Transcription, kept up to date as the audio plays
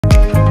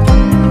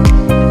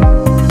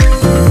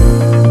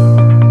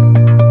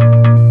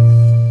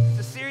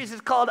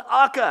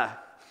AKA.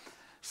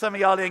 Some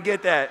of y'all didn't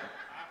get that.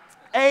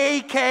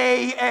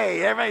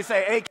 AKA. Everybody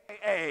say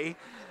AKA.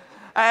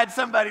 I had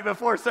somebody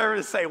before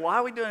service say, why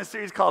are we doing a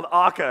series called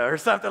AKA or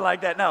something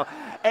like that? No.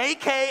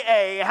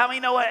 AKA. How many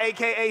know what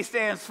AKA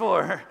stands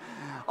for?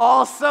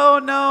 Also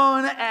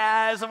known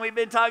as, and we've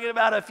been talking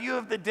about a few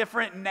of the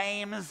different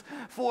names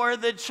for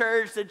the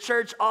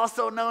church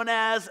also known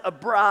as a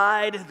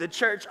bride, the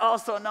church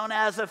also known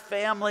as a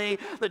family,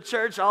 the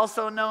church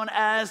also known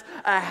as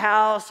a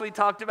house we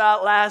talked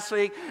about last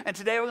week, and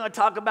today we're going to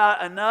talk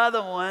about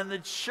another one. The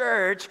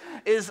church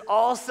is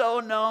also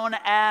known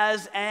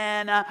as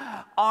an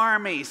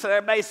army. So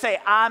everybody say,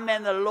 I'm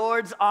in the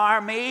Lord's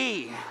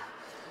army.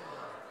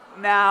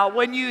 Now,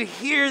 when you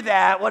hear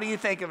that, what do you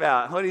think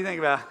about? What do you think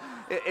about?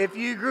 If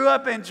you grew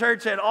up in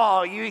church at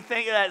all, you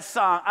think of that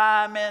song,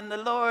 I'm in the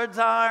Lord's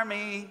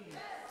army.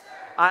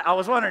 I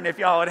was wondering if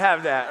y'all would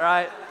have that,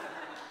 right?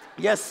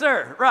 Yes,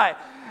 sir, right.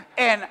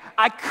 And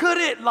I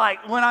couldn't,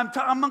 when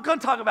I'm going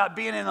to talk about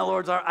being in the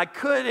Lord's army, I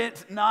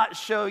couldn't not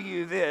show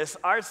you this.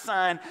 Our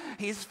son,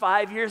 he's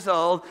 5 years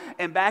old,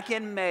 and back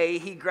in May,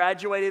 he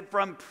graduated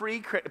from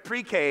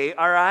pre-K,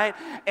 all right?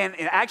 And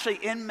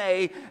actually in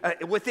May,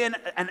 within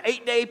an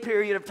 8-day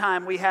period of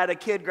time, we had a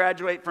kid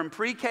graduate from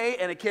pre-K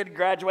and a kid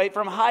graduate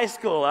from high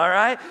school, all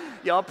right?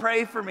 Y'all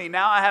pray for me.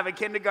 Now I have a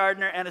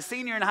kindergartner and a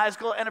senior in high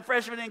school and a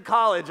freshman in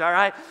college, all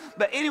right?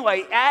 But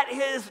anyway, at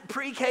his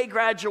pre-K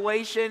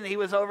graduation, he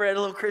was over at a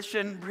little Christian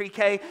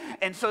pre-K,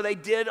 and so they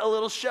did a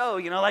little show,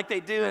 like they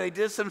do, and they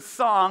did some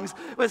songs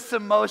with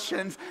some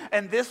motions,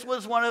 and this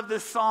was one of the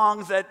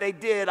songs that they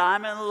did,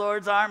 I'm in the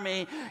Lord's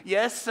army,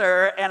 yes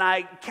sir, and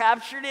I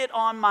captured it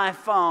on my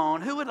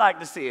phone. Who would like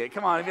to see it?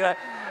 Come on, if you like.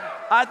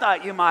 I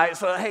thought you might,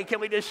 so hey,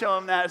 can we just show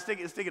them that? Stick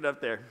it up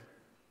there.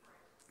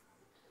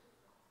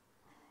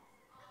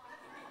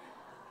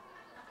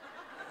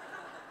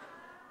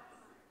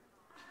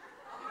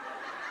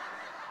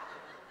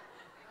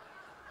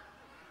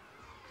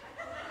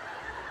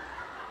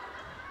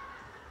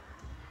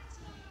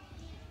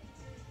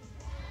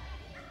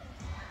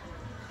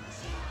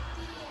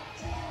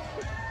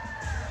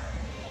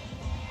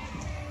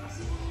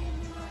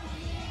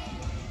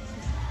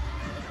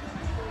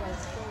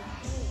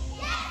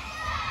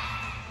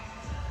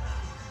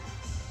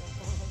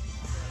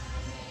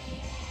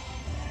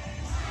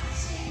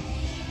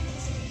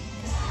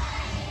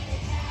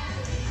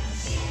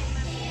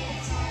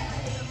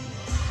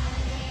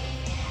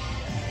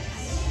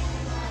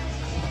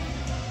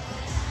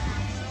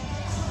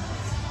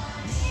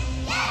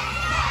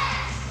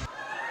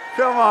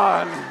 Come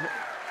on.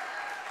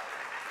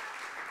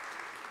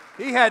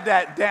 He had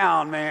that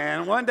down,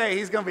 man. One day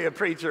he's going to be a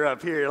preacher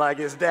up here like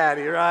his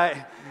daddy,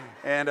 right?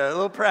 And a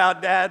little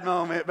proud dad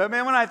moment. But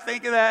man, when I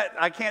think of that,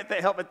 I can't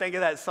help but think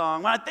of that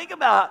song. When I think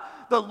about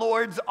the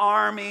Lord's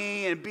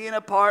army and being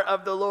a part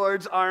of the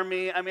Lord's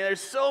army, I mean,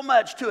 there's so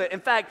much to it. In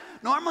fact,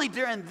 normally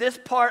during this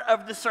part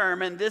of the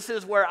sermon, this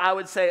is where I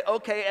would say,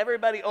 okay,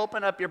 everybody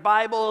open up your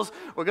Bibles.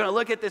 We're going to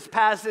look at this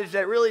passage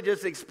that really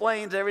just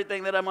explains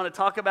everything that I'm going to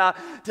talk about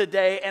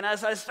today. And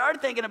as I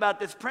started thinking about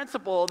this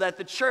principle that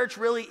the church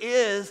really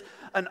is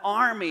an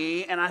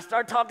army, and I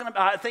started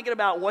thinking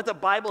about what the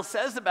Bible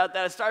says about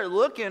that, I started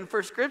looking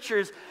for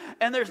scriptures,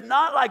 and there's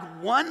not like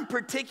one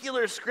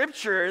particular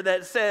scripture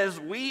that says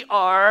we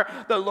are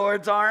the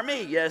Lord's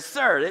army. Yes,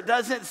 sir. It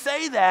doesn't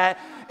say that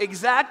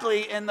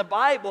exactly in the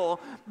Bible,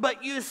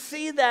 but you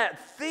see that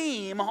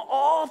theme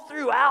all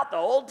throughout the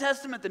Old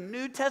Testament, the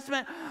New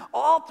Testament,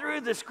 all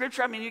through the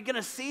scripture. I mean, you're going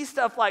to see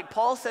stuff like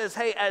Paul says,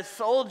 hey, as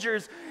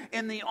soldiers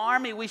in the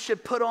army, we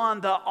should put on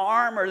the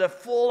armor, the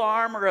full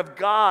armor of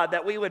God,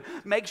 that we would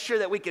make sure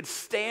that we could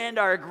stand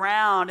our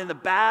ground in the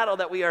battle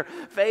that we are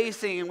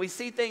facing. And we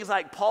see things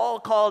like Paul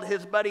called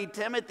his buddy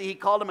Timothy, he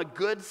called him a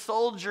good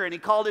soldier, and he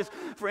called his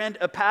friend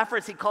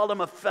Epaphras, he called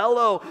him a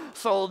fellow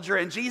soldier.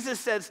 And Jesus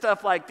said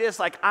stuff like this,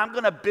 like, I'm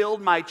going to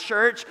build my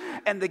church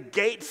and the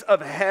gates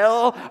of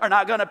hell are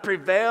not going to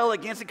prevail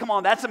against it. Come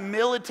on, that's a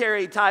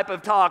military type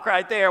of talk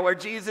right there, where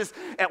Jesus,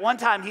 at one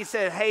time, he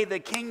said, hey, the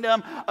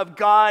kingdom of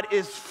God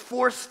is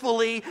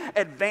forcefully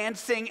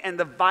advancing and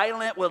the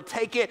violent will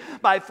take it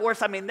by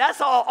force. I mean,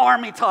 that's all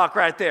army talk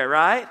right there,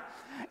 right?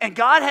 And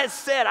God has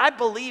said, I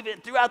believe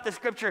it throughout the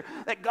scripture,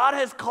 that God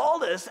has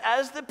called us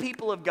as the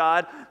people of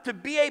God to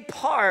be a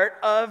part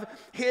of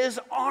his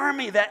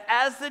army, that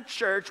as the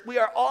church, we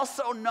are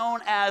also known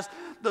as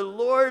the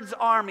Lord's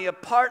army, a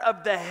part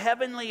of the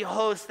heavenly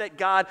host that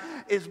God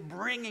is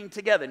bringing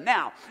together.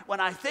 Now, when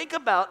I think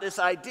about this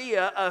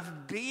idea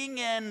of being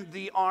in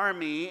the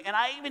army, and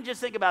I even just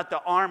think about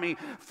the army,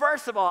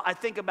 first of all, I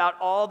think about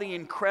all the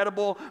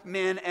incredible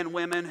men and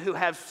women who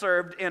have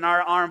served in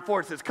our armed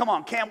forces. Come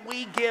on, can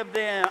we give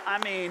them,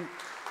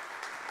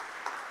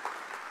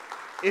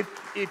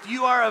 If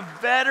you are a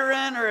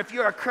veteran or if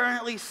you are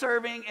currently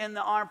serving in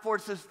the armed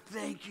forces,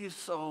 thank you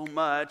so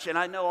much. And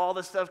I know all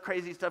the stuff,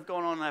 crazy stuff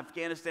going on in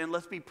Afghanistan.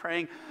 Let's be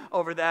praying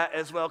over that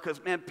as well,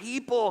 because, man,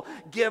 people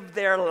give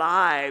their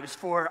lives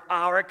for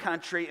our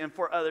country and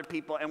for other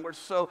people, and we're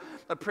so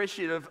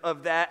appreciative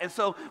of that. And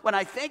so when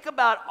I think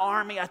about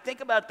Army, I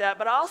think about that,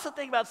 but I also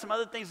think about some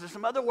other things. There's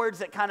some other words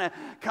that kind of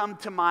come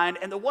to mind,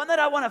 and the one that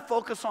I want to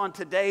focus on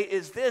today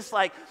is this,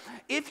 like,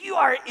 if you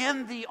are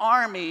in the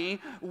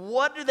Army,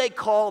 what do they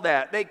call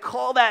that? They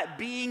call that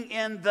being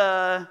in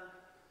the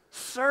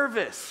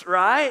service,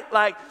 right?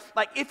 Like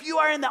if you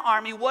are in the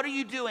Army, what are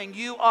you doing?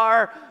 You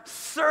are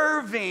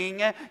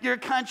serving your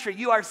country.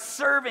 You are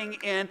serving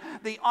in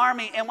the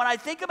Army. And when I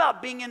think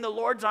about being in the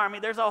Lord's Army,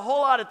 there's a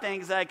whole lot of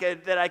things that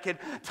I could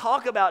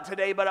talk about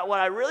today, but what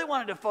I really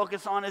wanted to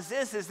focus on is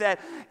this, is that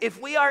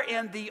if we are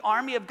in the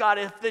army of God,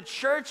 if the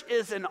church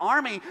is an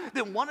army,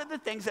 then one of the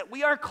things that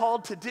we are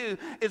called to do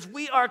is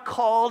we are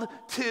called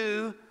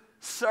to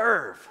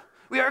serve.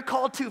 We are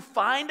called to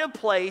find a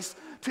place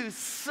to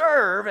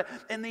serve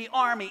in the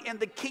army, in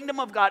the kingdom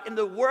of God, in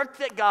the work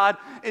that God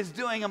is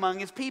doing among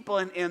his people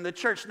and in the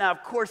church. Now,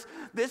 of course,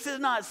 this is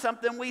not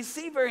something we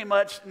see very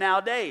much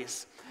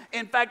nowadays.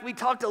 In fact, we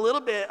talked a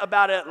little bit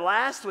about it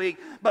last week,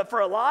 but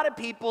for a lot of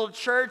people,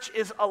 church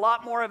is a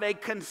lot more of a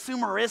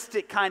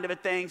consumeristic kind of a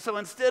thing. So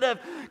instead of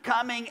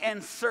coming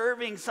and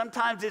serving,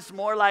 sometimes it's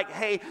more like,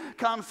 hey,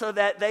 come so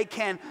that they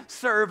can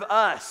serve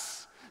us.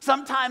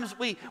 Sometimes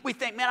we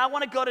think, man, I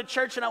want to go to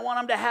church and I want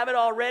them to have it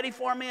all ready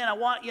for me, and I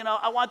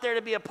want there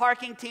to be a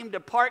parking team to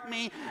park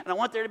me, and I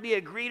want there to be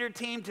a greeter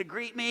team to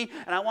greet me,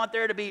 and I want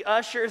there to be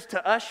ushers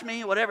to ush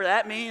me, whatever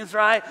that means,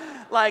 right?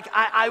 Like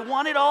I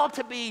want it all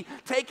to be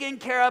taken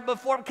care of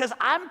before, because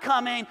I'm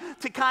coming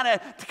to kind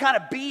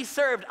of be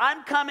served.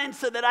 I'm coming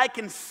so that I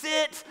can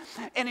sit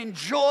and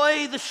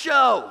enjoy the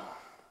show.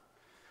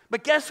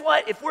 But guess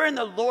what? If we're in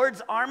the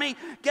Lord's army,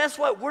 guess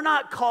what? We're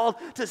not called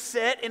to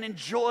sit and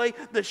enjoy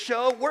the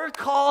show. We're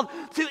called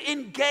to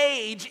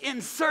engage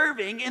in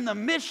serving in the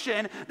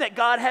mission that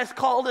God has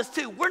called us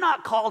to. We're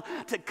not called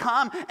to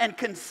come and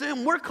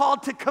consume. We're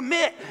called to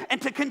commit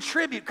and to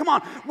contribute. Come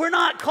on. We're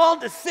not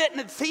called to sit in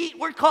a seat.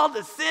 We're called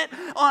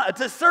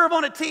to serve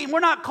on a team.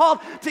 We're not called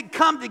to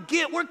come to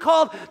give. We're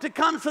called to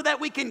come so that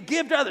we can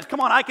give to others.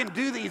 Come on, I can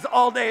do these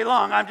all day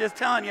long. I'm just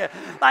telling you.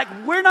 Like,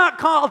 we're not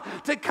called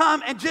to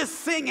come and just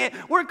sing it.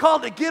 We're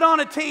called to get on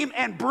a team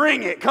and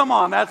bring it. Come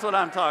on, that's what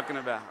I'm talking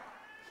about.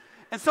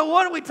 And so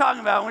what are we talking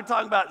about? We're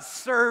talking about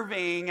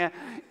serving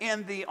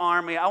in the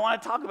army. I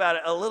want to talk about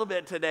it a little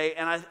bit today,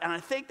 and I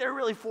think there are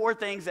really 4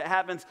 things that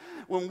happens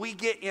when we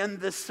get in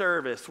the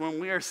service, when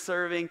we are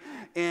serving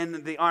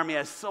in the army,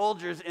 as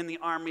soldiers in the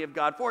army of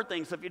God. 4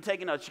 things. So if you're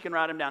taking notes, you can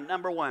write them down.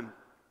 Number 1,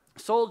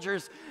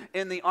 soldiers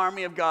in the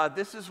army of God,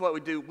 this is what we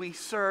do. We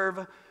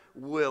serve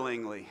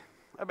willingly.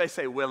 Everybody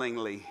say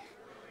willingly.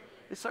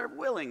 We serve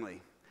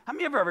willingly. How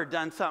many of you have ever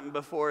done something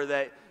before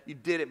that you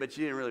did it, but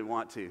you didn't really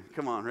want to?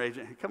 Come on, Ray.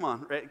 Come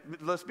on, Ray.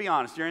 Let's be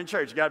honest. You're in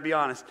church. You got to be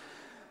honest.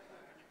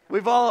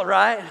 We've all,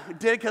 right? We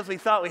did it because we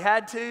thought we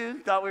had to,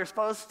 thought we were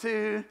supposed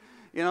to.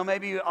 You know,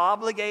 maybe you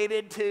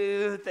obligated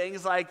to,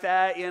 things like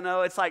that. You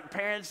know, it's like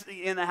parents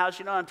in the house,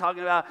 you know what I'm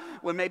talking about,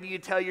 when maybe you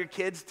tell your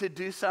kids to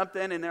do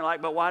something and they're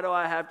like, but why do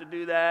I have to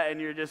do that? And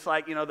you're just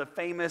like, you know, the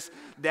famous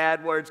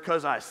dad words,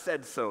 because I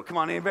said so. Come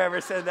on, anybody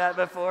ever said that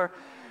before?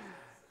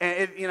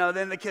 And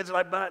then the kids are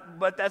like,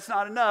 but that's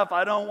not enough.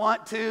 I don't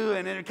want to.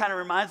 And it kind of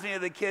reminds me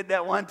of the kid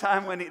that one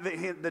time when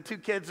the 2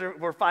 kids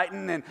were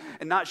fighting and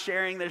not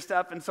sharing their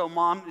stuff. And so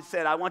mom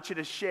said, I want you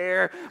to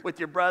share with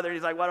your brother.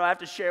 He's like, why do I have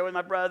to share with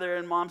my brother?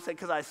 And mom said,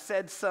 because I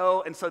said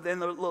so. And so then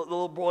the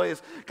little boy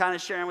is kind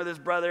of sharing with his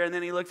brother. And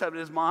then he looks up at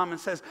his mom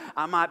and says,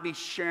 I might be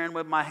sharing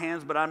with my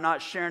hands, but I'm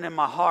not sharing in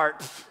my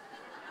heart.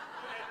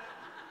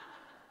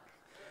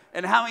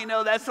 And how many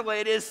know that's the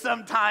way it is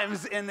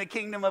sometimes in the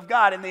kingdom of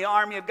God, in the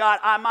army of God?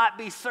 I might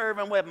be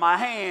serving with my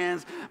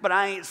hands, but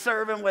I ain't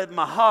serving with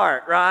my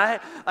heart, right?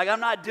 Like,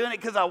 I'm not doing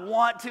it because I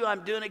want to.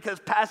 I'm doing it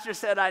because pastor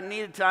said I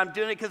needed to. I'm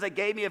doing it because they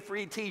gave me a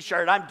free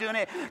t-shirt. I'm doing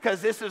it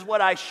because this is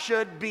what I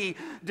should be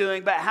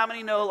doing. But how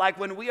many know, like,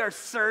 when we are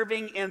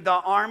serving in the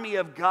army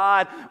of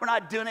God, we're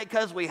not doing it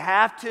because we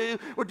have to.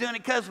 We're doing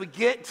it because we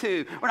get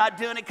to. We're not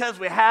doing it because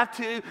we have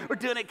to. We're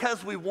doing it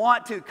because we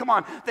want to. Come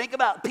on, think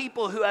about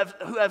people who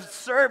have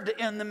served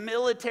in the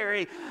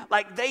military.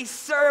 Like, they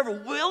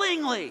serve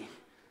willingly.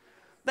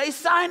 They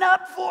sign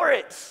up for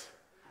it.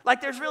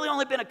 Like, there's really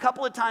only been a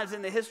couple of times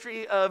in the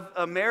history of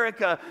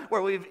America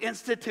where we've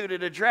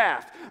instituted a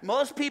draft.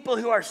 Most people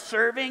who are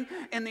serving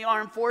in the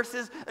armed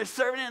forces, they're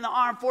serving in the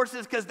armed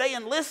forces because they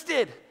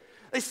enlisted.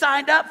 They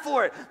signed up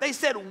for it. They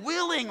said,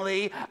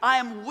 willingly, I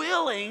am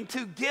willing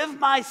to give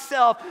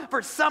myself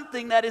for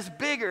something that is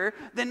bigger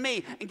than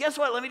me. And guess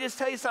what? Let me just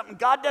tell you something.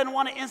 God doesn't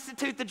want to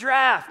institute the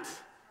draft.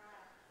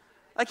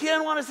 Like, he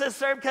doesn't want us to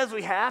serve because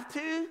we have to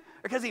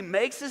or because he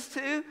makes us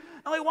to.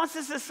 No, he wants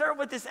us to serve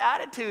with this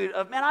attitude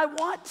of, man, I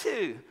want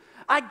to.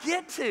 I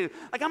get to.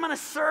 Like, I'm going to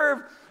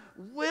serve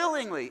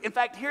willingly. In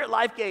fact, here at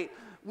LifeGate,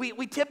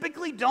 we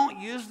typically don't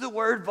use the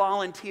word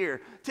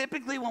volunteer.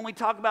 Typically when we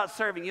talk about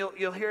serving,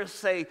 you'll hear us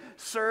say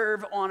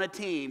serve on a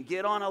team,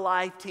 get on a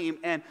life team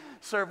and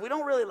serve. We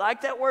don't really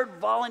like that word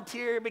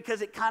volunteer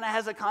because it kind of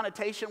has a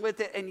connotation with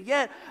it. And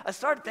yet I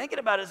started thinking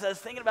about it as I was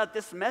thinking about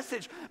this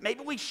message.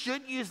 Maybe we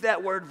should use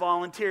that word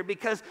volunteer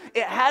because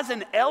it has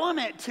an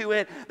element to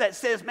it that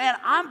says, man,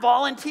 I'm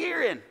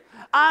volunteering.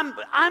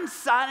 I'm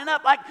signing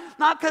up, like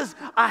not because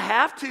I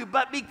have to,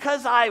 but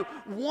because I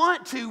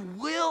want to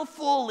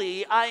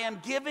willfully. I am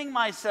giving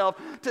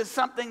myself to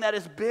something that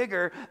is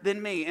bigger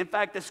than me. In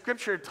fact, the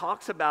scripture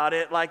talks about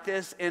it like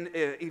this in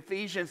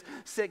Ephesians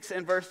 6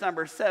 and verse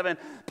number 7.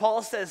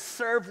 Paul says,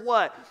 serve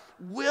what?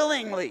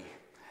 Willingly.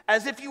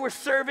 As if you were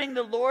serving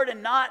the Lord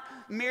and not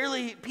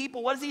merely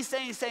people. What is he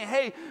saying? He's saying,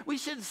 hey, we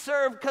should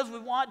serve because we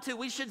want to.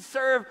 We should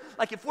serve,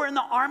 like if we're in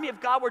the army of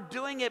God, we're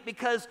doing it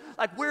because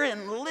like we're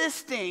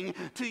enlisting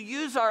to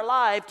use our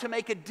life to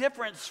make a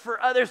difference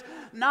for others,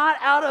 not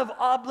out of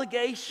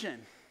obligation.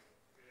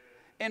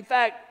 In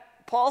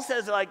fact, Paul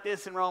says it like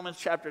this in Romans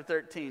chapter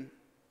 13.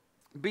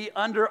 Be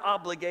under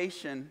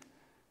obligation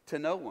to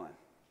no one.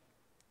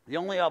 The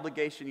only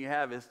obligation you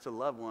have is to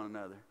love one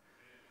another.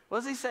 What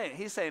is he saying?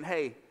 He's saying,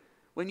 hey,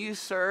 when you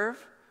serve,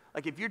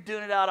 like if you're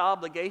doing it out of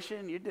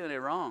obligation, you're doing it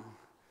wrong.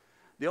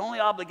 The only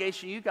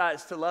obligation you got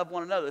is to love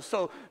one another.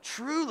 So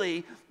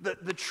truly,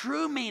 the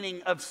true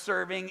meaning of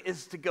serving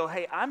is to go,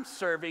 hey, I'm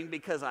serving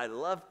because I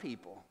love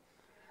people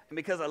and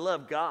because I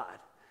love God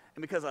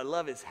and because I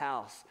love his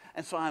house.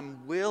 And so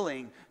I'm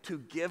willing to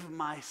give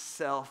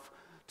myself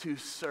to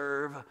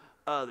serve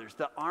others.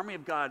 The army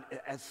of God,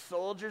 as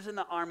soldiers in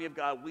the army of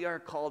God, we are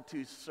called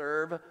to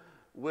serve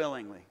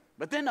willingly.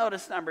 But then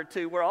notice number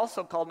 2, we're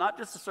also called not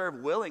just to serve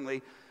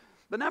willingly,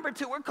 but number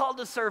 2, we're called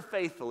to serve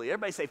faithfully.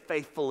 Everybody say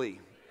faithfully.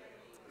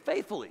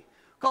 Faithfully.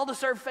 Called to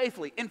serve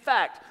faithfully. In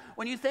fact,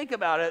 when you think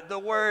about it, the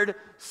word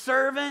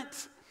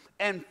servant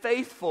and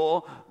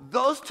faithful,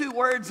 those two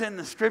words in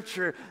the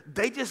scripture,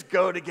 they just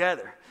go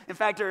together. In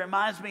fact, it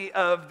reminds me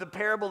of the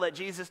parable that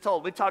Jesus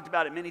told. We've talked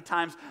about it many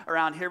times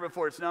around here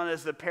before. It's known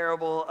as the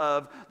parable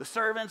of the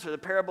servants or the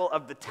parable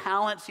of the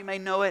talents. You may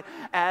know it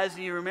as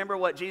you remember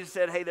what Jesus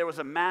said. Hey, there was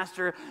a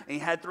master and he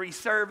had 3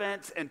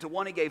 servants, and to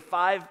one he gave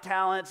 5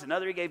 talents,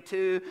 another he gave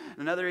 2,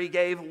 another he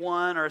gave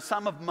 1, or a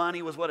sum of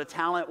money was what a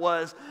talent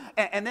was.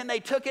 And then they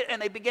took it and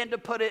they began to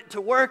put it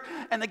to work.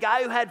 And the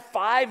guy who had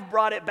 5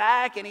 brought it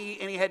back and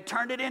he had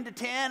turned it into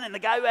 10. And the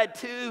guy who had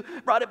 2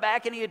 brought it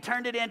back and he had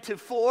turned it into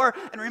 4.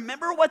 And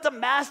remember what the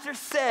master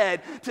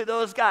said to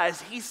those guys.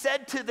 He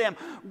said to them,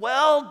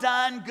 well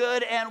done,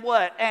 good and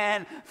what?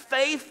 And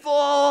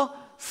faithful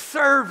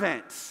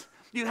servants.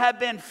 You have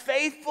been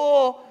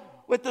faithful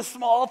with the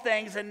small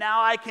things, and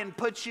now I can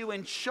put you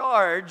in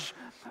charge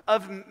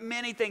of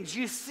many things.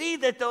 You see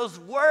that those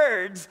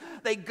words,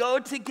 they go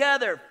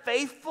together,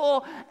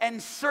 faithful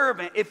and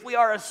servant. If we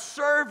are a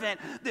servant,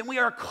 then we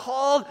are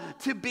called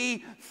to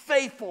be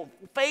faithful.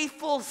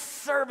 Faithful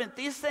servant.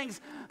 These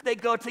things, they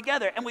go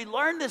together. And we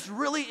learn this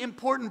really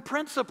important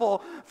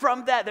principle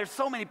from that. There's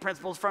so many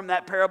principles from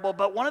that parable,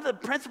 but one of the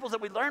principles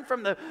that we learn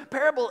from the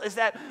parable is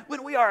that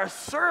when we are a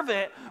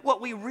servant,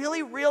 what we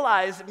really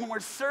realize when we're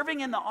serving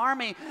in the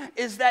army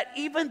is that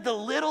even the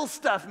little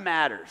stuff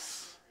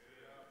matters.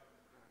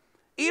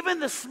 Even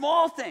the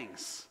small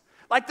things.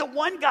 Like the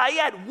one guy, he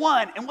had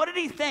 1. And what did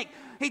he think?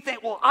 He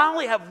think, well, I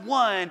only have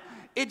 1.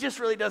 It just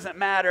really doesn't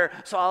matter,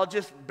 so I'll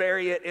just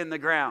bury it in the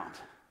ground.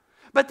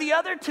 But the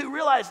other 2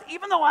 realized,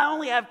 even though I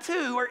only have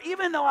 2, or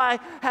even though I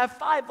have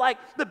 5, like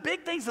the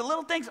big things, the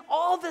little things,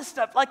 all this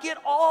stuff, like it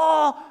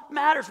all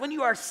matters. When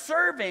you are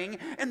serving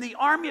in the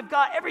army of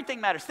God, everything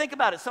matters. Think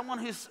about it. Someone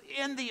who's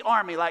in the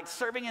army, like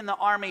serving in the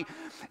army,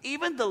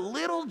 even the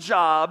little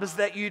jobs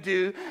that you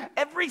do,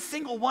 every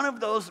single one of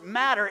those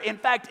matter. In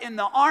fact, in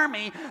the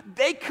army,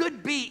 they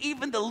could be,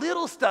 even the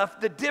little stuff,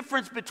 the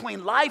difference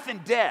between life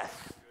and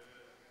death.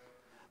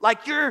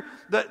 Like your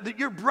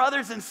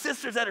brothers and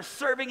sisters that are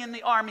serving in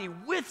the army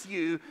with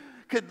you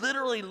could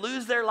literally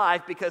lose their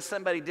life because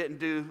somebody didn't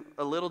do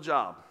a little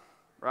job,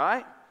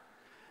 right?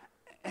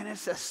 And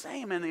it's the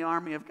same in the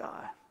army of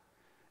God.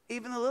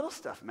 Even the little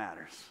stuff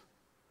matters.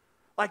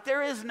 Like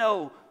there is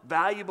no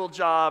valuable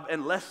job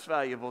and less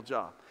valuable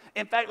job.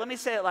 In fact, let me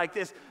say it like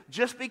this.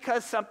 Just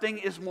because something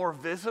is more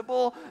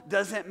visible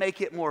doesn't make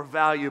it more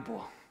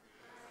valuable.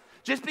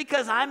 Just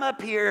because I'm up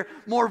here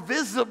more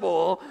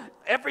visible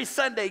every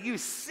Sunday, you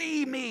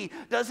see me,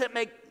 doesn't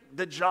make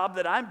the job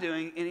that I'm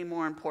doing any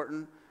more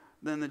important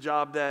than the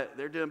job that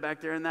they're doing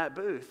back there in that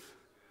booth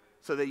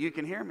so that you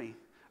can hear me,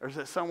 or so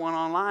that someone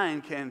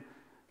online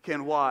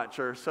can watch,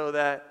 or so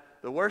that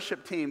the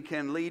worship team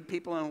can lead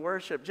people in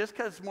worship. Just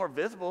because it's more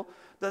visible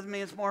doesn't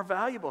mean it's more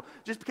valuable.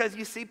 Just because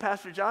you see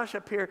Pastor Josh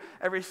up here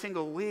every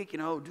single week,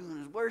 doing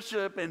his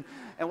worship and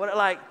what,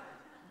 like,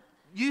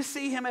 you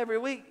see him every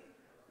week.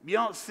 You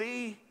don't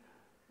see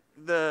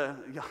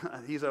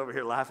he's over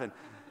here laughing.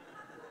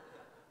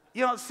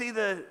 You don't see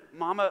the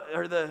mama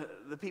or the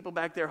people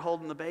back there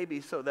holding the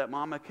baby so that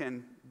mama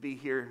can be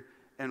here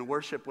and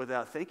worship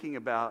without thinking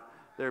about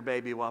their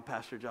baby while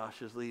Pastor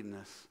Josh is leading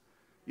us.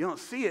 You don't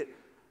see it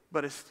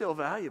but it's still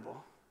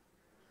valuable.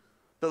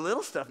 The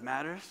little stuff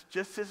matters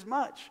just as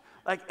much.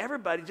 Like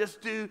everybody just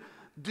do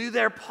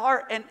their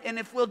part. And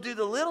if we'll do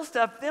the little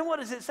stuff, then what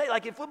does it say?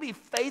 Like if we'll be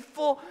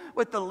faithful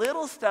with the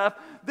little stuff,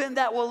 then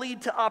that will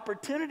lead to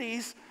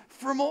opportunities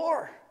for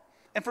more.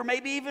 And for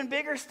maybe even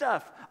bigger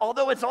stuff.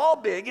 Although it's all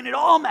big and it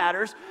all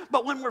matters.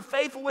 But when we're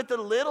faithful with the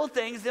little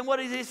things, then what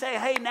does he say?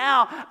 Hey,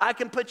 now I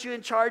can put you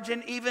in charge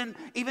in even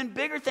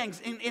bigger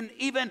things, in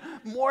even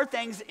more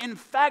things. In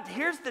fact,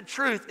 here's the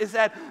truth, is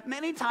that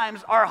many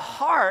times our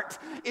heart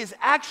is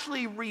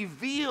actually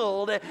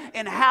revealed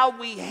in how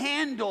we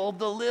handle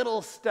the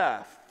little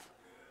stuff.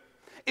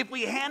 If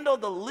we handle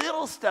the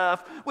little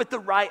stuff with the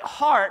right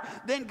heart,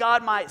 then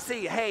God might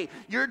see, hey,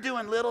 you're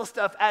doing little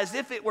stuff as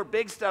if it were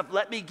big stuff.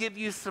 Let me give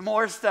you some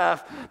more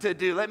stuff to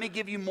do. Let me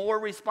give you more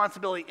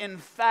responsibility. In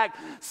fact,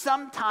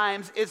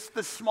 sometimes it's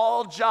the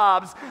small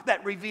jobs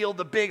that reveal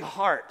the big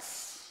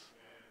hearts.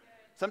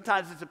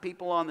 Sometimes it's the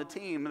people on the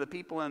team, the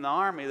people in the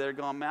army that are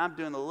going, man, I'm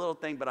doing the little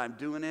thing, but I'm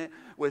doing it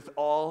with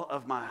all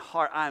of my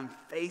heart. I'm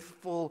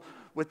faithful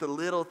with the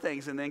little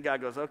things. And then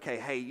God goes, okay,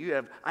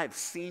 hey, I have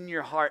seen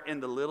your heart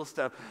in the little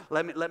stuff.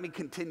 Let me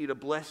continue to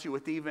bless you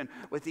with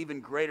even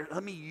greater.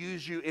 Let me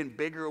use you in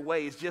bigger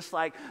ways. Just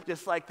like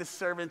the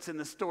servants in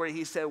the story,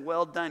 he said,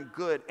 well done,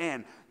 good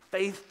and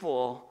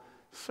faithful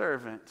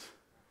servant.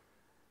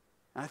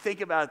 And I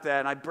think about that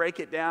and I break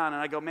it down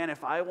and I go, man,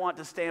 if I want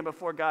to stand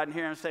before God and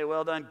hear him say,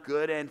 well done,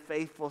 good and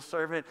faithful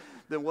servant,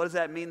 then what does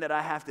that mean that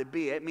I have to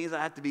be? It means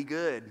I have to be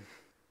good.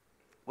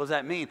 What does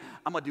that mean?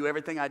 I'm going to do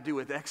everything I do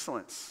with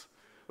excellence.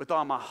 With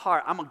all my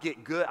heart, I'm gonna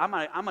get good. I'm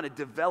gonna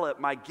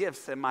develop my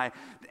gifts and my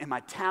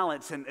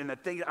talents and the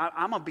things.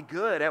 I'm gonna be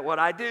good at what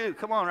I do.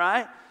 Come on,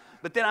 right?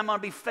 But then I'm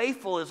gonna be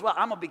faithful as well.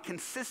 I'm gonna be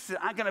consistent.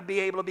 I'm gonna be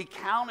able to be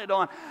counted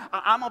on.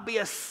 I'm gonna be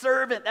a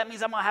servant. That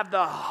means I'm gonna have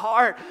the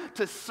heart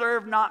to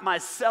serve not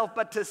myself,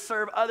 but to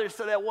serve others,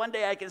 so that one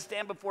day I can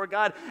stand before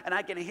God and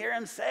I can hear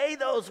him say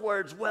those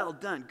words, well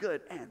done,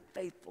 good and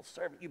faithful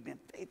servant. You've been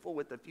faithful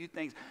with a few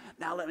things.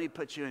 Now let me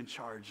put you in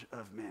charge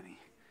of many.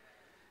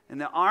 In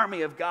the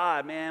army of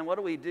God, man,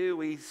 what do?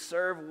 We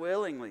serve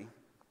willingly.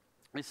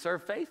 We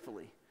serve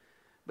faithfully.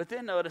 But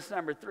then notice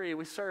number 3,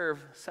 we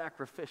serve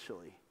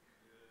sacrificially.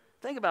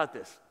 Think about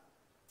this.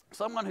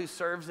 Someone who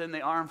serves in the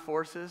armed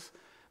forces,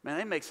 man,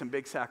 they make some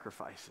big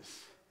sacrifices.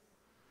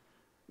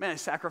 Man, they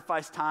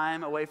sacrifice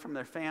time away from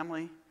their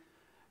family.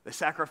 They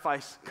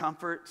sacrifice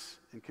comforts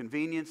and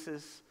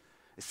conveniences.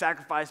 They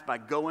sacrifice by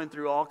going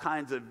through all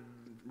kinds of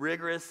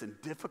rigorous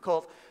and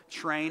difficult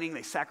training.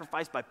 They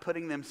sacrifice by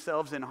putting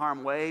themselves in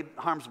harm's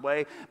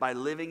way, by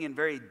living in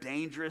very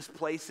dangerous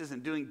places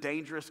and doing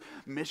dangerous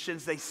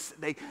missions.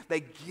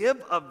 They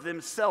give of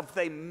themselves.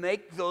 They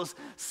make those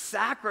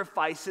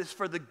sacrifices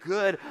for the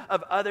good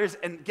of others.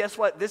 And guess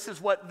what? This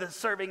is what the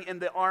serving in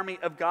the army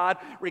of God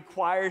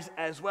requires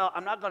as well.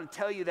 I'm not going to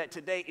tell you that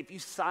today if you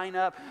sign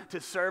up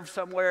to serve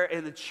somewhere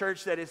in the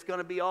church that it's going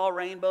to be all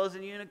rainbows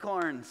and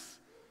unicorns.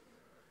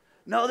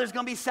 No, there's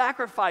going to be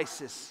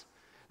sacrifices.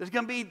 There's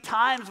going to be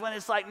times when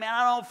it's like, man,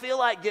 I don't feel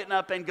like getting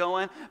up and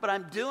going, but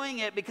I'm doing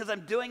it because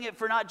I'm doing it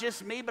for not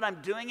just me, but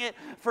I'm doing it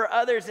for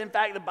others. In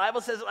fact, the Bible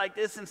says it like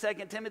this in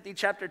 2 Timothy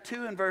chapter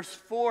 2 and verse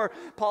 4.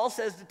 Paul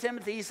says to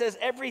Timothy, he says,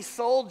 every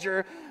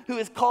soldier who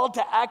is called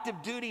to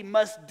active duty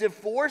must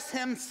divorce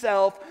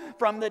himself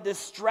from the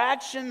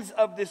distractions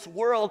of this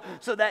world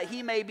so that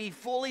he may be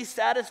fully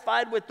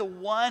satisfied with the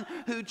one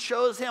who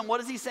chose him. What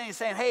is he saying? He's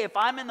saying, hey, if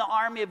I'm in the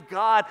army of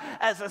God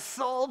as a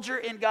soldier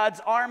in God's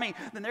army,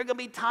 then there are going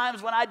to be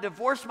times when I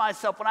divorce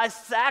myself, when I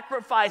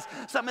sacrifice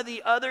some of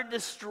the other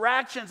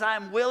distractions.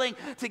 I'm willing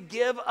to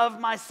give of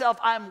myself.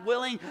 I'm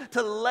willing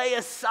to lay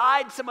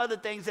aside some other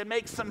things and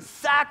make some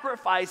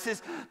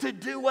sacrifices to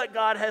do what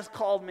God has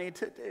called me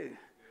to do.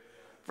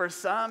 For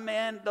some,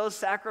 man, those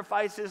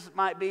sacrifices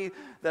might be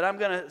that I'm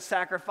going to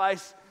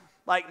sacrifice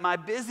like my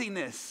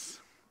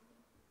busyness.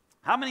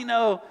 How many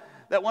know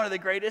that one of the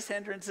greatest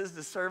hindrances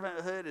to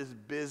servanthood is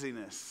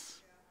busyness?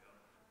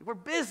 We're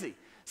busy.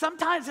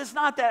 Sometimes it's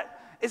not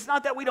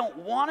that we don't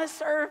want to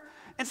serve,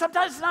 and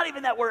sometimes it's not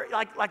even that we're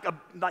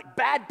like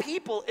bad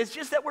people. It's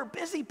just that we're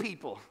busy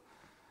people.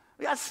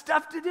 We got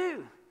stuff to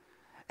do,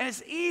 and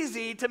it's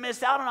easy to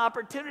miss out on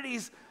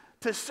opportunities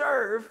to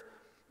serve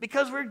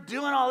because we're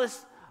doing all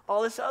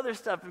this other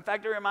stuff. In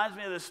fact, it reminds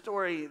me of the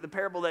story, the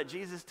parable that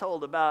Jesus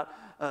told about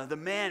the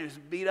man who's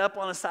beat up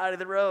on the side of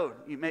the road.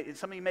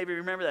 Some of you maybe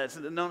remember that. It's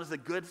known as the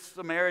Good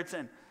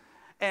Samaritan,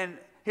 and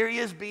here he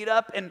is beat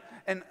up, and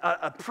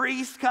a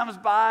priest comes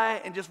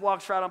by and just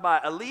walks right on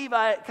by. A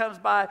Levite comes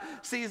by,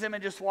 sees him,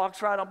 and just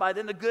walks right on by.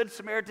 Then the Good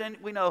Samaritan,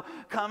 we know,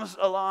 comes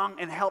along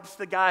and helps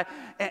the guy.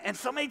 And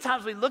so many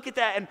times we look at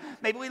that, and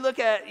maybe we look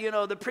at,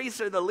 the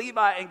priest or the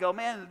Levite and go,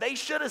 man, they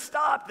should have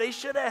stopped. They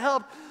should have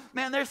helped.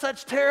 Man, they're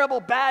such terrible,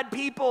 bad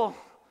people.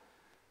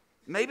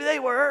 Maybe they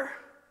were.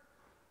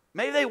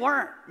 Maybe they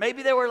weren't.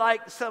 Maybe they were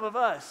like some of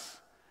us.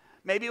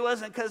 Maybe it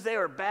wasn't because they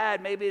were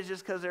bad. Maybe it's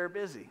just because they were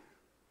busy.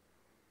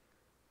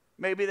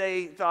 Maybe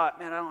they thought,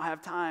 man, I don't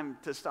have time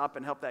to stop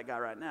and help that guy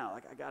right now.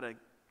 Like,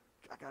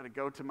 I I got to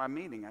go to my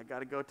meeting. I got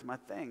to go to my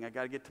thing. I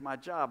got to get to my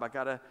job. I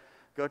got to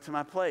go to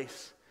my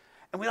place.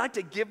 And we like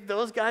to give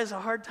those guys a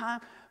hard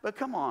time, but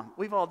come on,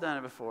 we've all done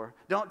it before.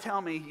 Don't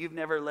tell me you've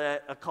never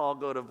let a call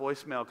go to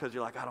voicemail because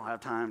you're like, I don't have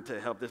time to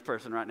help this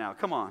person right now.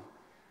 Come on.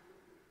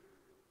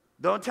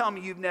 Don't tell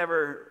me you've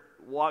never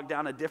walked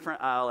down a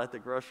different aisle at the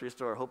grocery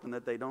store hoping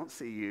that they don't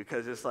see you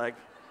because it's like,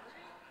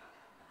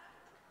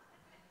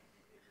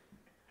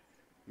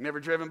 never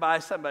driven by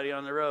somebody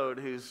on the road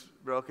who's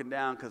broken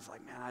down because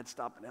like, man, I'd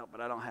stop and help,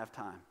 but I don't have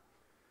time.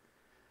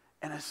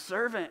 And a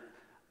servant,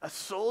 a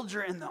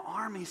soldier in the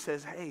army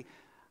says, hey,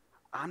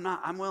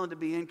 I'm willing to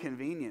be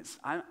inconvenienced.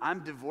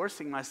 I'm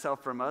divorcing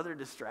myself from other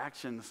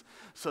distractions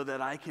so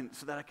that I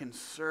can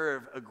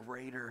serve a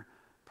greater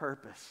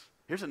purpose.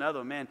 Here's another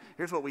one, man.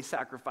 Here's what we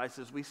sacrifice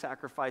is we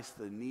sacrifice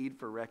the need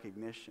for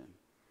recognition.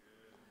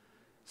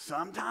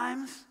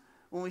 Sometimes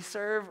when we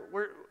serve,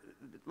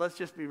 let's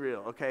just be real,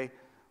 okay?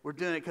 We're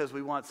doing it because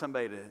we want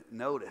somebody to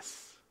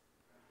notice.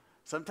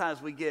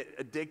 Sometimes we get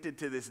addicted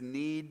to this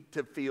need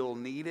to feel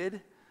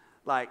needed.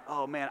 Like,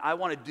 oh man, I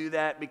want to do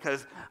that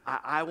because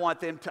I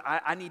want them to,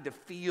 I need to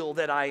feel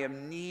that I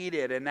am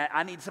needed and that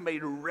I need somebody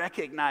to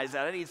recognize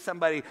that. I need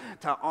somebody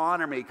to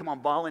honor me. Come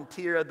on,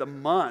 volunteer of the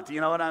month.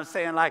 You know what I'm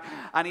saying? Like,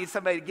 I need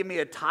somebody to give me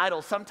a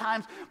title.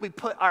 Sometimes we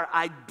put our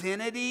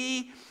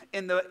identity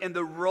in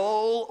the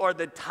role or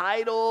the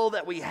title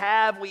that we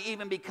have. We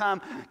even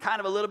become kind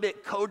of a little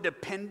bit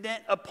codependent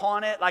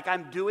upon it. Like,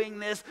 I'm doing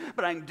this,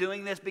 but I'm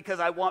doing this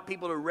because I want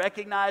people to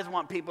recognize, I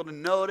want people to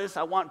notice,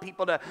 I want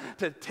people to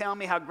tell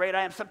me how great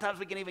I am. Sometimes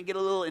we can even get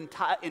a little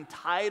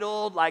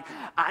entitled, like,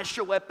 I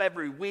show up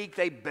every week,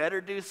 they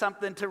better do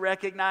something to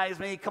recognize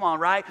me. Come on,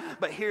 right?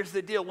 But here's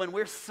the deal. When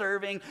we're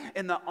serving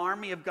in the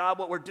army of God,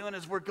 what we're doing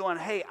is we're going,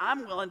 hey,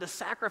 I'm willing to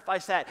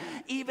sacrifice that,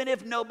 even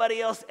if nobody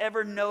else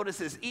ever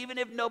notices, even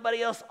if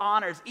nobody else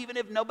honors, even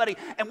if nobody,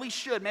 and we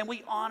should, man,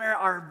 we honor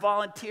our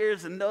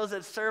volunteers and those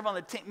that serve on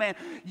the team. Man,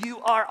 you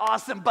are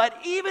awesome. But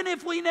even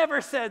if we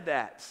never said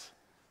that,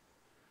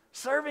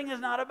 serving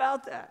is not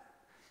about that.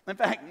 In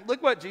fact,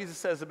 look what Jesus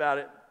says about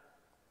it.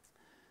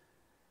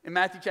 In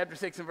Matthew chapter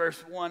 6 and verse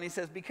 1, he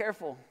says, be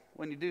careful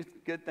when you do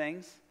good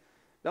things.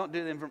 Don't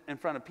do them in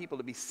front of people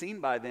to be seen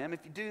by them.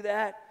 If you do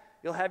that,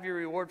 you'll have your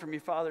reward from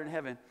your Father in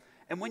heaven.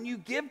 And when you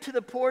give to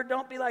the poor,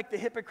 don't be like the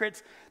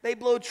hypocrites. They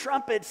blow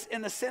trumpets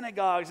in the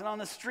synagogues and on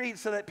the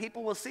streets so that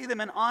people will see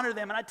them and honor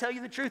them. And I tell you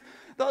the truth,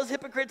 those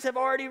hypocrites have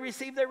already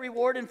received their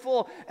reward in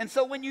full. And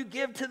so when you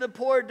give to the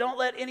poor, don't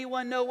let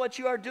anyone know what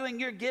you are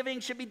doing. Your giving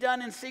should be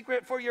done in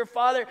secret, for your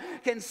Father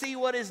can see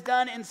what is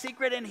done in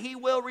secret, and he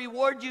will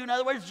reward you. In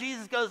other words,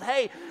 Jesus goes,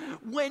 hey,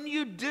 when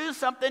you do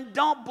something,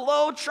 don't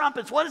blow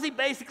trumpets. What is he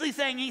basically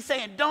saying? He's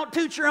saying, don't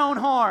toot your own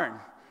horn.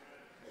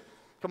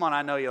 Come on,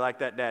 I know you like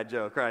that dad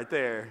joke right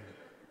there.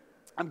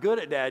 I'm good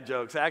at dad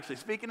jokes, actually.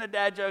 Speaking of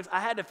dad jokes, I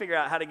had to figure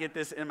out how to get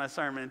this in my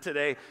sermon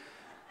today.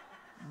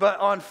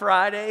 But on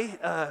Friday,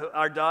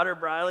 our daughter,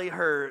 Briley,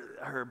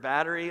 her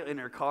battery in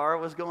her car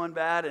was going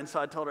bad. And so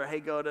I told her,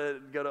 hey, go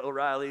to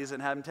O'Reilly's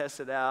and have them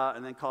test it out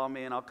and then call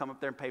me and I'll come up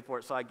there and pay for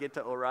it. So I get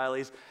to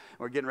O'Reilly's.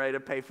 We're getting ready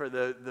to pay for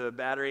the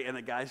battery and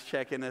the guy's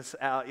checking us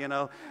out, you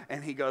know.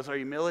 And he goes, are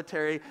you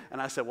military?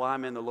 And I said, well,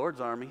 I'm in the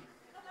Lord's Army.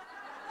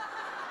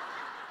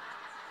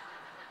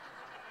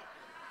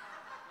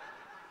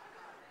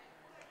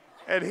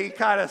 And he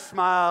kind of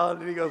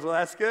smiled, and he goes, well,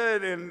 that's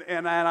good.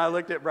 And I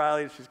looked at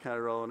Briley, and she's kind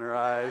of rolling her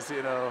eyes,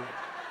 you know.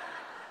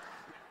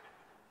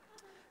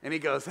 And he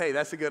goes, hey,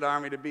 that's a good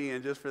army to be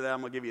in. Just for that, I'm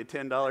going to give you a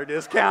 $10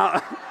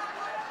 discount.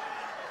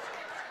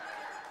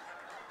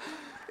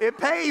 It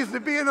pays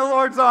to be in the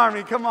Lord's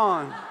army. Come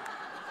on.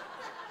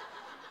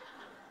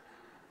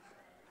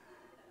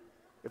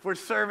 If we're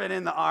serving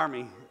in the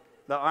army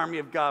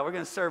of God, we're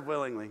going to serve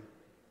willingly.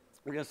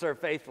 We're going to serve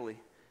faithfully.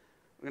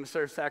 We're going to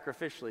serve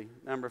sacrificially.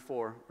 Number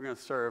 4, we're going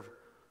to serve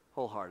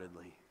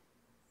wholeheartedly.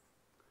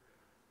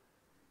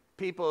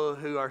 People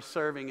who are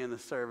serving in the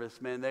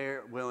service, man,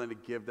 they're willing to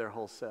give their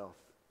whole self.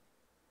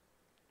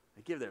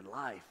 They give their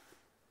life.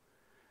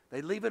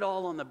 They leave it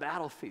all on the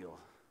battlefield.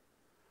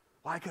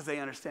 Why? Because they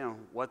understand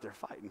what they're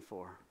fighting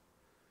for.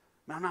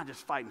 Man, I'm not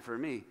just fighting for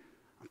me.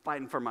 I'm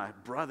fighting for my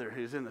brother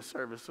who's in the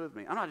service with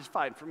me. I'm not just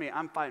fighting for me.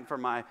 I'm fighting for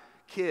my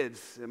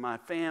kids and my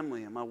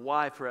family and my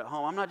wife who are at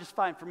home. I'm not just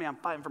fighting for me. I'm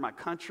fighting for my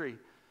country.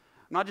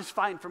 I'm not just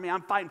fighting for me.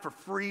 I'm fighting for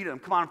freedom.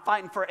 Come on, I'm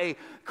fighting for a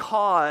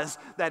cause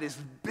that is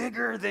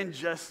bigger than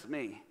just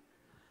me.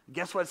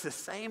 Guess what? It's the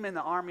same in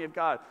the army of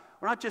God.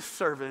 We're not just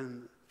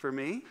serving for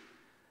me.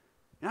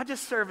 You're not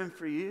just serving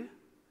for you. You're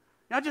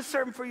not just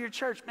serving for your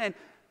church. Man,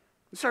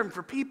 you're serving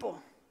for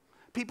people.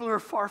 People who are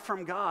far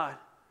from God,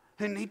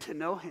 who need to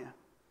know him.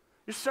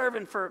 You're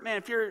serving for, man,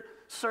 if you're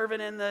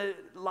serving in the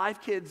Life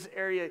Kids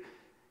area,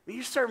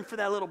 you're serving for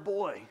that little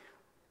boy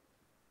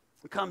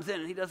who comes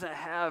in and he doesn't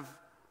have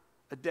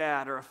a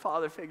dad or a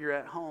father figure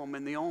at home,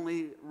 and the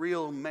only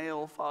real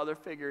male father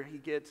figure he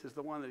gets is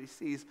the one that he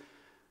sees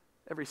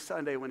every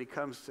Sunday when he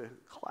comes to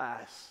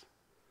class.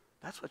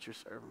 That's what you're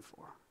serving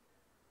for.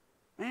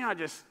 Man, you're not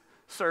just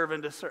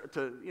serving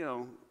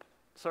to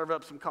serve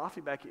up some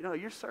coffee back here. No,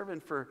 you're serving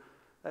for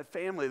that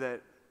family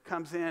that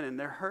comes in and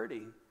they're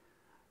hurting.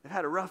 They've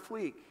had a rough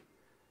week.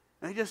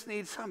 And they just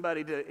need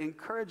somebody to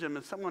encourage them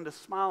and someone to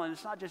smile. And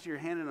it's not just you're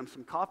handing them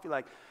some coffee.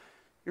 Like,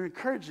 you're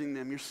encouraging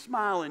them. You're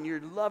smiling.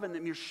 You're loving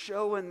them. You're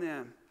showing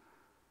them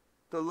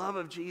the love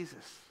of Jesus.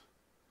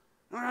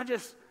 And we're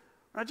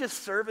not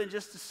just serving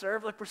just to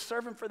serve. Like, we're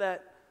serving for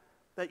that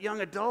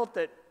young adult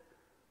that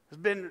has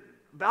been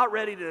about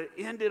ready to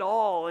end it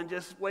all and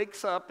just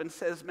wakes up and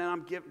says,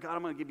 man, God,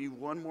 I'm going to give you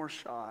one more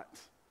shot.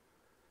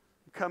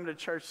 You come to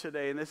church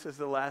today, and this is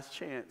the last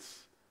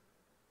chance.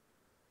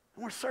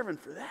 And we're serving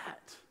for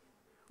that.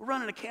 We're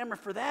running a camera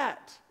for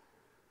that.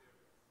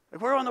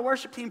 Like, we're on the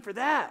worship team for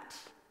that.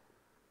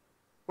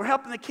 We're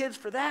helping the kids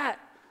for that.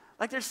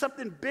 Like, there's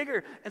something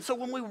bigger. And so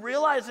when we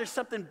realize there's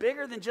something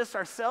bigger than just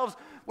ourselves,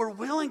 we're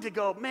willing to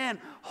go, man,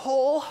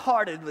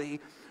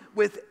 wholeheartedly,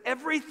 with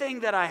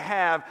everything that I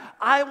have,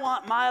 I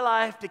want my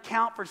life to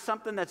count for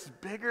something that's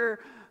bigger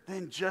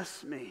than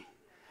just me.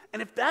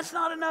 And if that's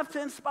not enough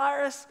to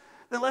inspire us,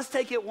 then let's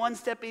take it one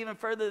step even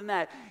further than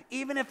that.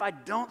 Even if I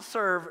don't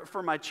serve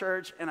for my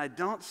church, and I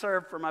don't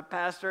serve for my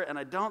pastor, and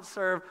I don't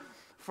serve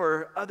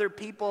for other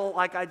people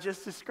like I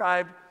just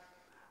described,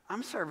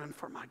 I'm serving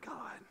for my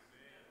God.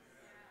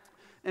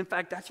 In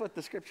fact, that's what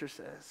the scripture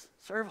says.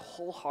 Serve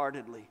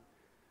wholeheartedly,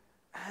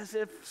 as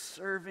if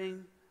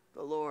serving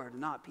the Lord,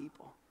 not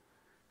people.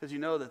 Because you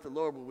know that the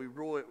Lord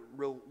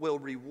will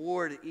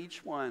reward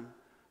each one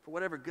for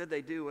whatever good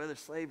they do, whether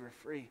slave or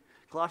free.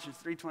 Colossians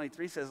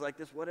 3:23 says like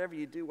this, whatever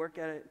you do, work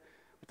at it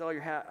with all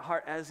your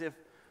heart as if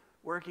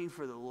working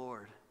for the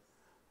Lord,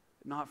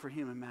 not for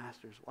human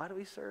masters. Why do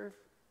we serve?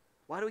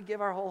 Why do we give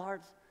our whole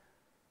hearts?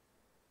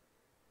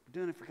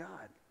 We're doing it for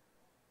God.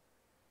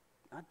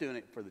 Not doing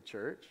it for the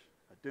church.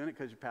 Not doing it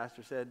because your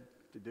pastor said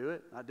to do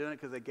it. Not doing it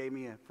because they gave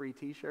me a free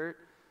t-shirt.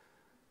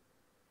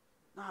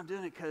 No, I'm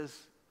doing it because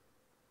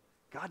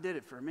God did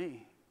it for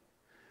me.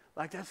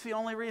 Like, that's the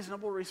only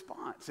reasonable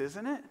response,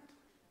 isn't it?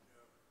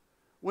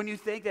 When you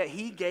think that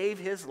he gave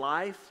his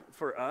life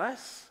for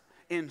us,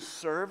 in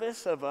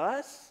service of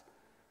us,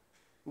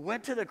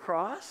 went to the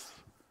cross,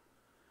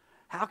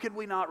 how could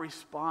we not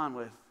respond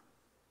with,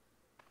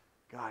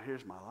 God,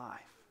 here's my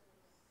life?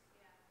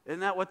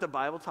 Isn't that what the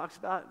Bible talks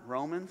about?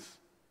 Romans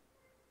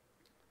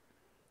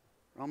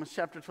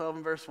chapter 12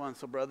 and verse 1.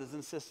 So brothers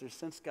and sisters,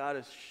 since God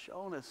has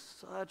shown us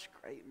such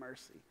great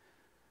mercy,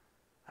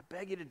 I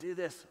beg you to do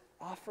this.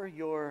 Offer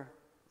your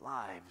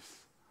lives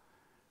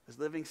as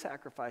living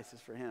sacrifices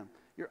for him.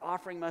 Your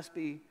offering must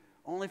be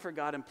only for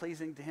God and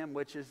pleasing to him,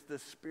 which is the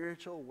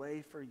spiritual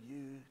way for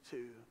you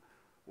to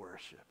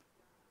worship.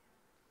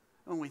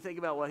 When we think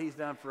about what he's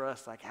done for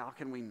us, like, how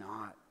can we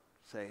not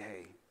say,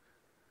 hey,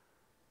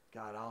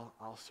 God,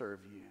 I'll serve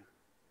you.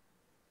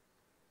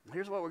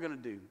 Here's what we're going to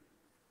do.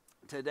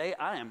 Today,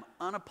 I am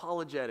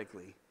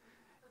unapologetically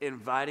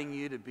inviting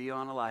you to be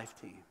on a life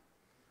team.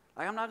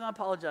 Like, I'm not going to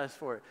apologize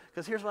for it,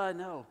 because here's what I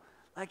know.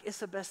 Like, it's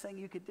the best thing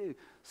you could do.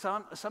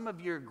 Some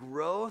of your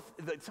growth,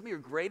 some of your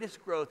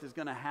greatest growth is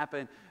going to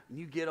happen when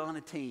you get on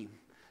a team.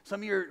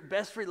 Some of your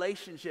best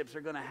relationships are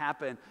going to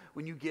happen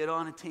when you get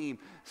on a team.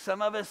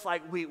 Some of us,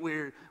 like,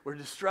 we're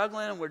just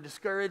struggling and we're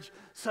discouraged.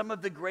 Some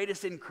of the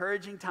greatest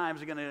encouraging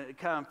times are going to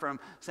come from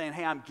saying,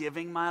 hey, I'm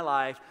giving my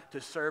life to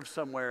serve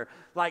somewhere.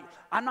 Like,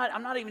 I'm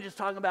not even just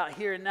talking about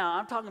here and now.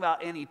 I'm talking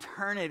about in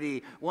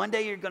eternity. One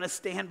day you're going to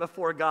stand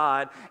before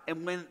God,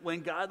 and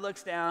when God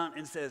looks down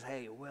and says,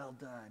 hey, well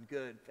done,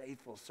 good,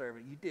 faithful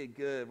servant. You did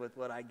good with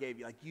what I gave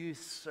you. Like, you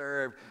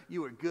served.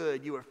 You were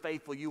good. You were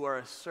faithful. You are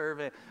a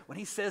servant. When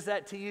he says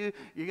that to you,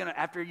 you're going to,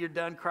 after you're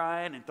done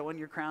crying and throwing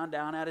your crown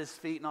down at his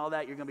feet and all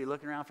that, you're going to be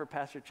looking around for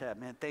Pastor Chad.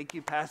 Man, thank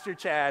you, Pastor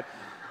Chad,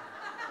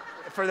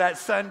 for that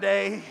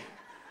Sunday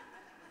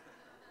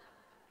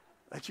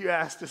that you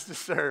asked us to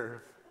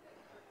serve.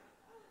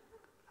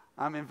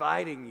 I'm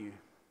inviting you.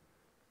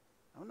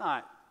 I'm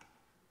not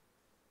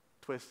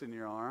twisting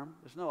your arm.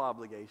 There's no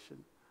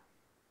obligation.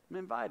 I'm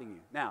inviting you.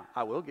 Now,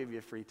 I will give you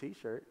a free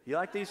t-shirt. You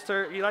like these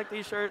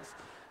shirts?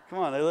 Come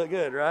on, they look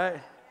good, right?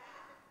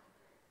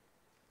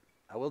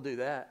 I will do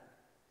that.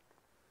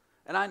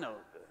 And I know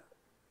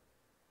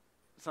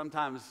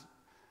sometimes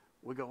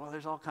we go, well,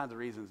 there's all kinds of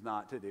reasons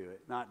not to do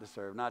it, not to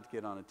serve, not to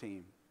get on a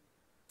team.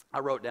 I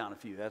wrote down a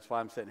few. That's why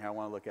I'm sitting here. I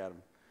want to look at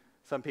them.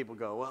 Some people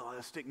go, well,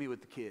 stick me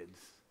with the kids.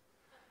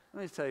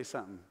 Let me tell you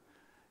something.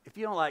 If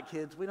you don't like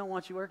kids, we don't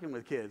want you working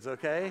with kids,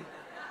 okay?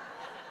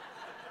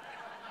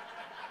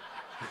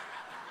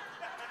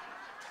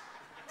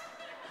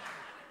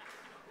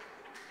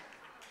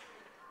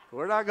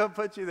 We're not going to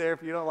put you there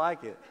if you don't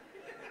like it.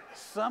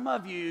 Some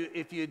of you,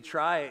 if you'd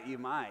try it, you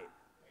might,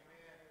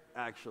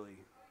 actually.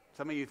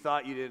 Some of you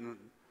thought you didn't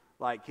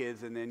like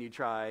kids, and then you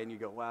try, and you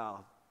go,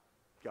 wow,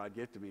 God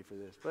gifted me for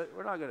this. But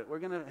we're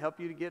going to help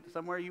you to get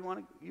somewhere you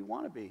want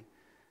to be.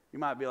 You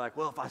might be like,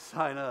 well, if I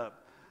sign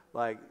up,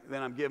 like,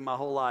 then I'm giving my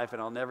whole life,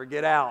 and I'll never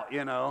get out,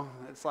 you know.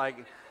 It's like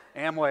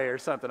Amway or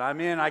something. I'm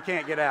in, I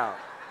can't get out.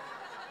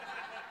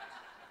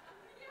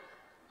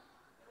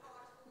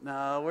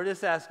 No, we're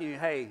just asking you,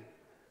 hey,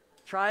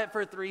 try it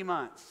for 3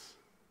 months.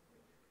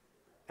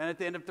 And at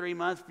the end of 3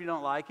 months, if you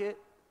don't like it,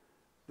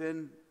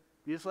 then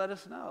you just let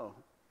us know.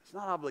 It's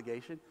not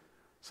obligation.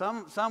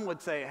 Some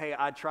would say, hey,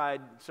 I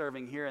tried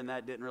serving here and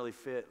that didn't really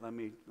fit. Let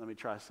me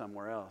try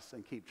somewhere else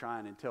and keep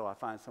trying until I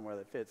find somewhere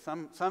that fits.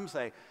 Some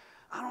say,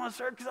 I don't want to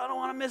serve because I don't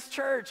want to miss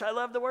church. I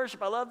love the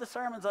worship. I love the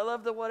sermons. I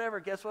love the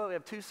whatever. Guess what? We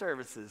have 2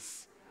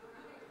 services.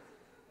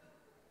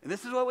 And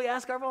this is what we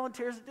ask our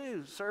volunteers to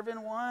do. Serve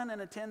in one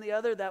and attend the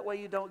other. That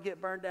way you don't get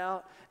burned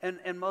out.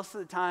 And most of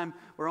the time,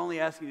 we're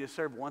only asking you to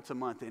serve once a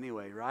month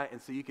anyway, right?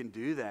 And so you can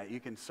do that. You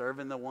can serve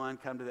in the one,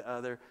 come to the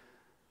other.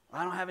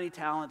 I don't have any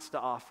talents to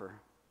offer.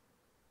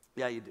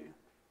 Yeah, you do.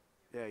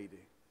 Yeah, you do.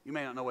 You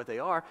may not know what they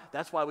are.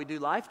 That's why we do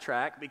Life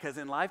Track, because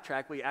in Life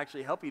Track, we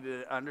actually help you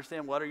to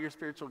understand what are your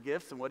spiritual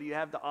gifts and what do you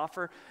have to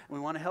offer. And we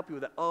want to help you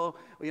with that. Oh,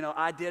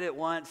 I did it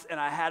once and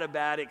I had a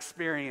bad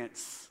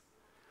experience.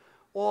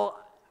 Well,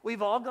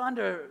 we've all gone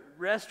to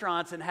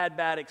restaurants and had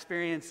bad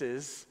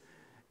experiences,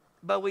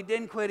 but we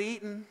didn't quit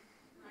eating.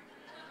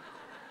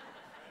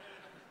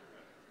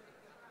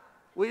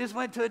 We just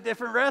went to a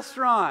different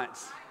restaurant.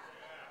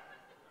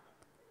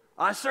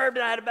 I served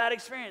and I had a bad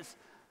experience.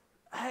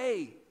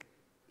 Hey,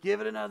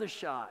 give it another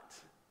shot.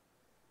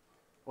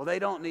 Well, they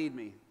don't need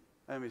me.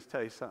 Let me just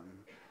tell you something.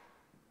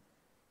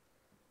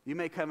 You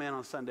may come in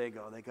on Sunday and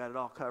go, they got it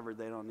all covered,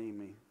 they don't need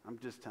me. I'm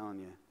just telling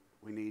you,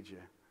 we need you.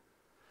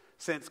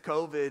 Since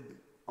COVID,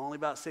 only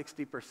about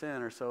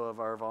 60% or so of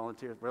our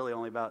volunteers, really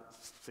only about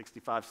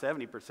 65,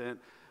 70%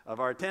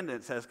 of our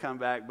attendance has come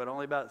back, but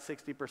only about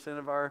 60%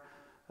 of our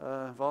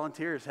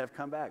volunteers have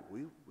come back.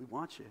 We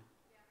want you.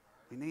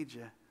 We need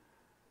you.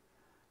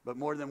 But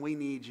more than we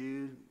need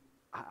you,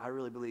 I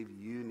really believe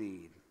you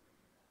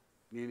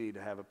need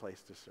to have a place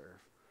to serve.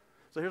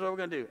 So here's what we're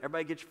going to do.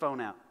 Everybody get your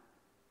phone out.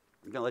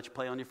 I'm going to let you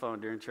play on your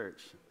phone during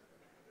church.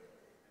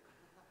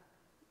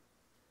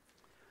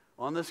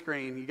 On the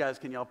screen, you guys,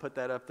 can y'all put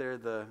that up there?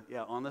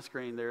 On the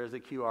screen, there is a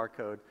QR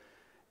code.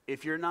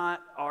 If you're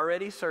not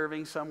already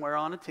serving somewhere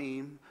on a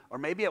team, or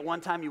maybe at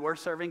one time you were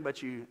serving,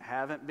 but you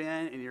haven't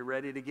been, and you're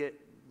ready to get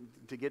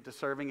to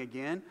serving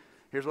again,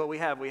 here's what we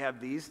have. We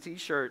have these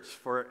T-shirts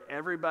for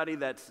everybody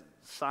that's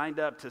signed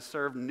up to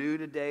serve new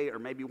today, or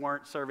maybe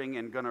weren't serving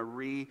and going to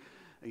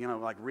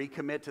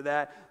recommit to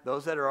that.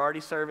 Those that are already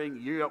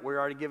serving, we're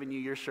already giving you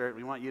your shirt.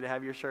 We want you to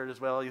have your shirt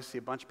as well. You'll see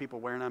a bunch of people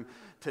wearing them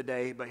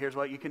today. But here's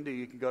what you can do.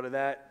 You can go to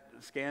that,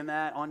 scan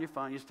that on your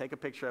phone. You just take a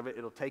picture of it.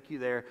 It'll take you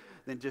there.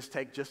 Then just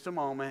take just a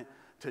moment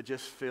to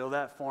just fill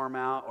that form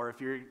out. Or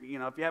if you're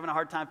having a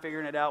hard time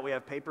figuring it out, we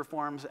have paper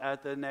forms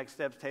at the Next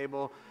Steps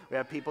table. We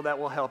have people that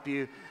will help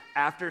you.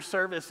 After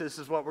service, this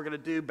is what we're going to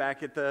do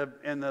back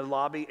in the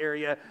lobby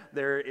area.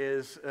 There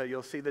is,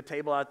 you'll see the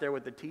table out there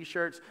with the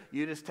T-shirts.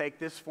 You just take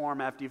this form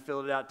after you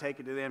filled it out,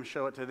 take it to them,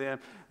 show it to them,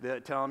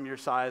 tell them your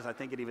size. I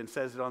think it even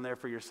says it on there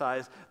for your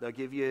size. They'll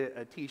give you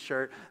a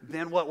T-shirt.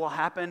 Then what will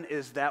happen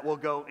is that will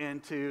go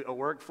into a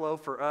workflow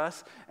for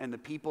us, and the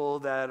people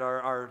that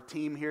are our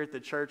team here at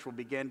the church will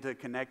begin to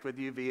connect with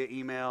you via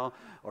email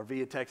or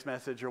via text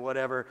message or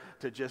whatever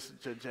to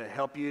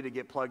help you to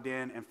get plugged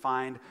in and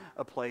find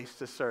a place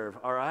to serve.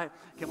 All right?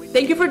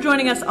 Thank you for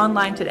joining us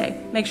online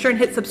today. Make sure and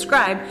hit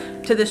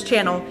subscribe to this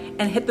channel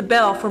and hit the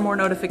bell for more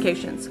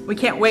notifications. We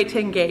can't wait to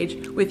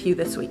engage with you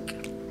this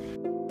week.